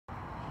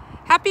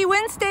Happy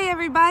Wednesday,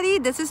 everybody.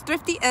 This is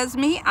Thrifty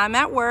Esme. I'm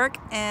at work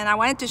and I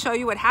wanted to show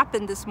you what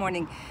happened this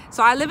morning.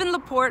 So I live in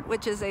LaPorte,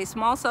 which is a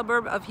small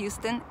suburb of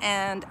Houston,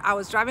 and I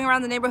was driving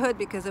around the neighborhood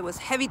because it was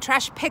heavy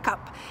trash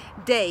pickup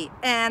day.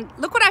 And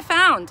look what I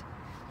found.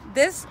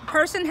 This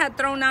person had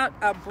thrown out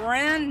a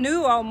brand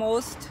new,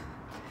 almost,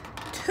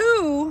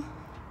 two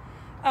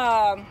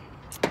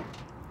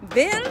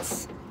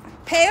bins,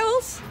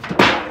 pails,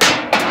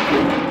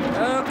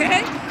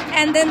 okay,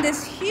 and then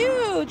this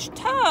huge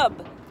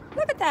tub.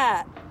 Look at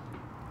that.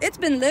 It's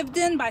been lived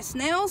in by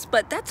snails,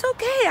 but that's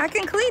okay. I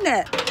can clean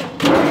it.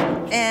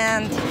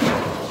 And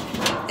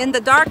in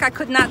the dark, I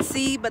could not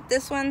see, but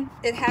this one,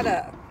 it had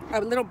a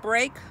little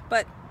break,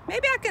 but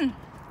maybe I can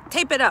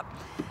tape it up.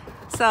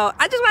 So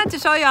I just wanted to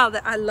show y'all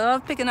that I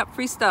love picking up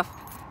free stuff.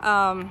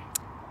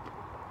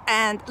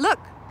 And look,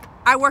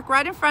 I work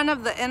right in front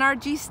of the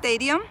NRG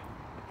Stadium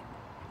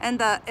and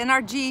the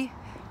NRG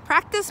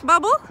practice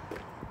bubble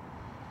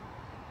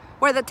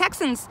where the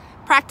Texans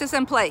practice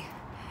and play.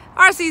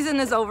 Our season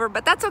is over,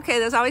 but that's okay.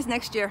 There's always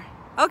next year.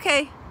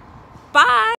 Okay, bye.